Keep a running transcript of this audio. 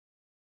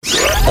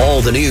All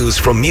the news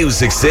from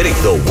Music City.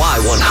 The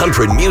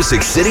Y100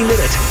 Music City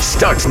Minute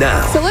starts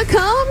now. So Luke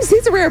Combs,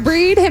 he's a rare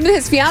breed. Him and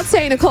his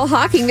fiancée, Nicole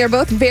Hawking, they're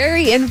both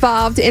very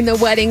involved in the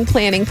wedding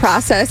planning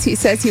process. He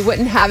says he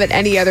wouldn't have it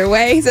any other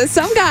way. He says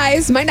some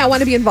guys might not want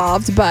to be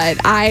involved,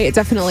 but I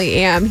definitely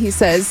am. He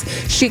says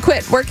she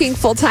quit working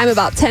full-time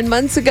about 10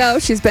 months ago.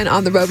 She's been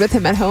on the road with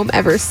him at home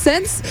ever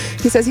since.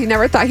 He says he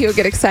never thought he would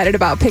get excited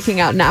about picking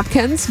out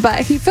napkins,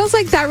 but he feels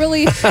like that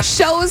really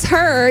shows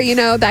her,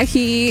 that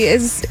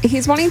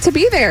he's wanting to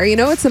be there.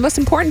 It's the most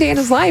important day in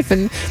his life,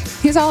 and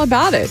he's all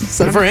about it.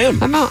 So good for him.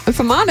 If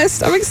I'm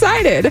honest, I'm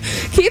excited.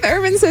 Keith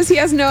Urban says he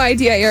has no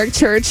idea Eric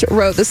Church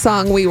wrote the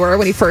song We Were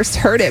when he first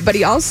heard it, but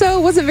he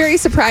also wasn't very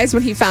surprised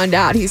when he found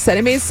out. He said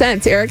it made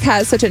sense. Eric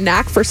has such a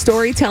knack for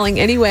storytelling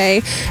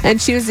anyway, and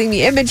choosing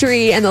the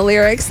imagery and the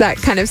lyrics that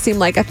kind of seem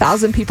like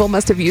 1,000 people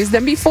must have used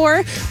them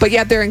before, but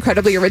yet they're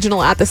incredibly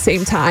original at the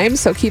same time.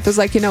 So Keith was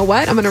like, you know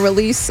what? I'm going to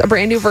release a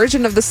brand new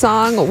version of the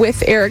song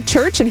with Eric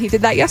Church, and he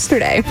did that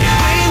yesterday.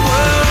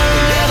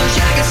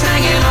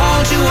 Hanging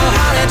on to a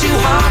heart, two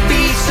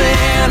heartbeats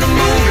in the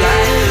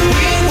moonlight.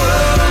 We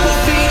were both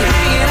feet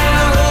hanging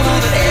out over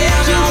the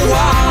edge of a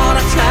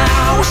water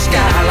tower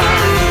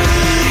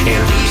skyline.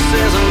 And he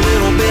says a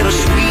little bit of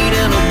sweet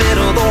and a bit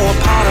of though a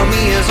part of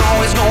me is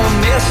always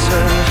gonna miss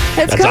her.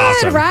 It's That's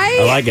good, awesome.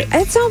 right? I like it.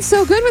 It sounds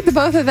so good with the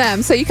both of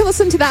them. So you can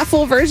listen to that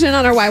full version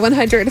on our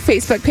Y100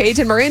 Facebook page.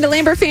 And Miranda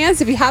Lambert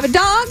fans, if you have a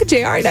dog,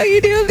 JR, I know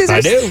you do.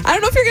 I do. I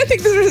don't know if you're going to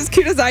think these are as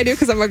cute as I do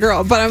because I'm a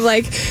girl, but I'm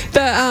like,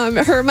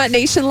 her Mutt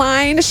Nation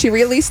line, she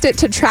released it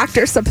to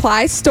Tractor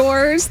Supply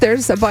stores.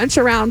 There's a bunch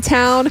around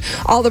town.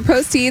 All the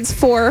proceeds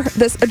for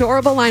this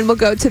adorable line will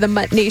go to the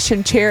Mutt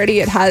Nation charity.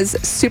 It has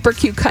super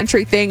cute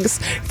country things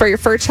for your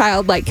fur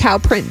child, like cow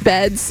print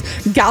beds,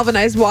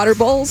 galvanized water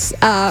bowls,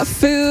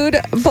 food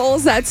bowls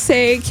that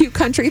say cute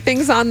country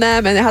things on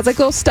them, and it has like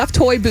little stuffed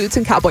toy boots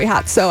and cowboy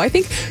hats. So I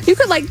think you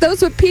could like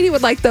those. Petey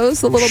would like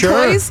those, the little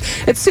toys.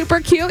 It's super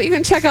cute. You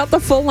can check out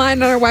the full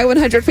line on our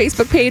Y100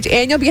 Facebook page,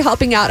 and you'll be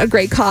helping out a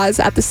great cause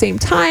at the same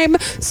time.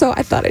 So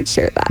I thought I'd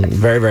share that.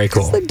 Very, very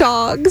cool. It's the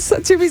dogs.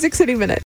 That's your Music City Minute.